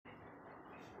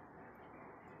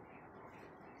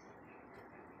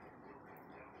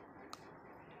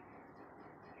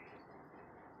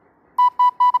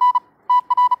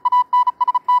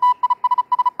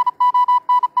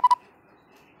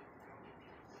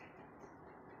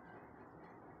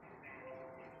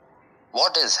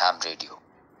What is ham radio?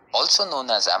 Also known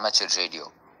as amateur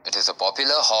radio, it is a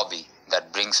popular hobby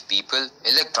that brings people,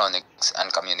 electronics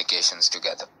and communications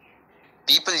together.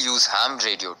 People use ham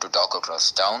radio to talk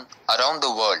across town, around the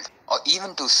world, or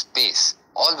even to space,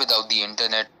 all without the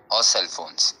internet or cell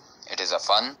phones. It is a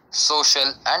fun,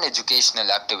 social and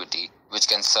educational activity which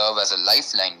can serve as a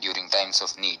lifeline during times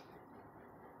of need.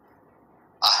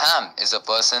 A ham is a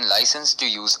person licensed to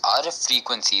use RF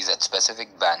frequencies at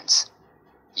specific bands.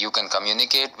 You can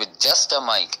communicate with just a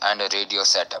mic and a radio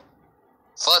setup.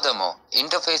 Furthermore,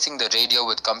 interfacing the radio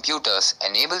with computers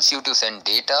enables you to send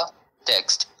data,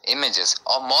 text, images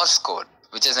or Morse code,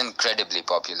 which is incredibly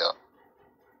popular.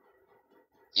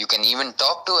 You can even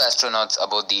talk to astronauts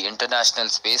about the International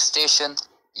Space Station,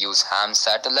 use ham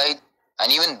satellite,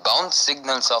 and even bounce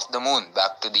signals off the moon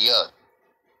back to the Earth.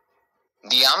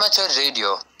 The amateur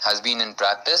radio has been in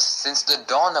practice since the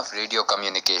dawn of radio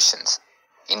communications.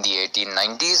 In the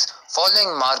 1890s,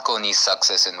 following Marconi's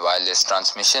success in wireless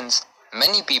transmissions,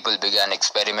 many people began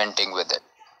experimenting with it.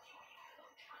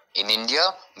 In India,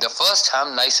 the first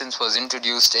ham license was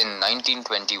introduced in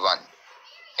 1921.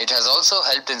 It has also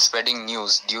helped in spreading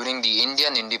news during the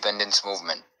Indian independence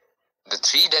movement. The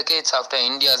 3 decades after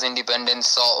India's independence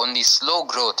saw only slow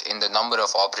growth in the number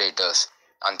of operators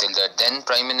until the then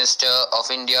Prime Minister of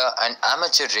India and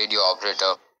amateur radio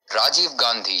operator Rajiv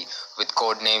Gandhi, with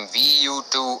codename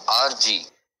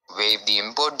VU2RG, waived the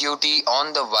import duty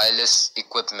on the wireless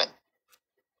equipment.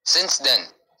 Since then,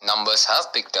 numbers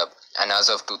have picked up, and as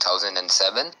of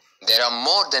 2007, there are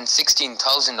more than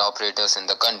 16,000 operators in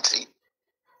the country.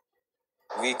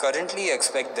 We currently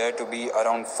expect there to be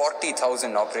around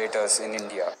 40,000 operators in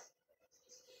India.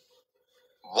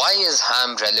 Why is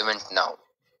ham relevant now?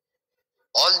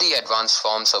 All the advanced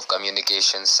forms of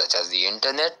communications such as the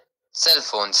internet, cell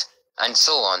phones, and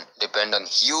so on depend on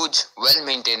huge,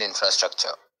 well-maintained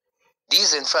infrastructure.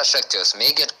 These infrastructures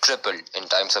may get crippled in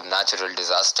times of natural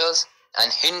disasters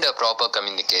and hinder proper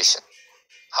communication.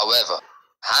 However,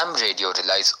 ham radio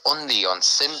relies only on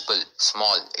simple,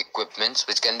 small equipments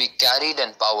which can be carried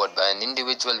and powered by an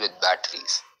individual with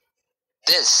batteries.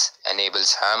 This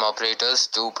enables ham operators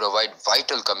to provide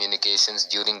vital communications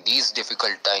during these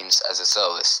difficult times as a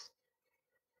service.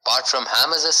 Apart from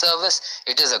ham as a service,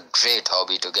 it is a great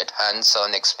hobby to get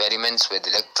hands-on experiments with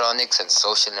electronics and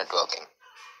social networking.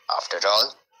 After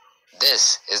all,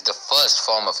 this is the first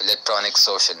form of electronic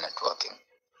social networking.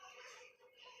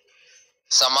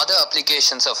 Some other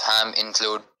applications of ham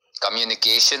include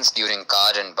communications during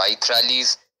car and bike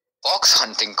rallies, fox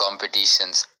hunting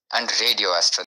competitions, and radio astronomy.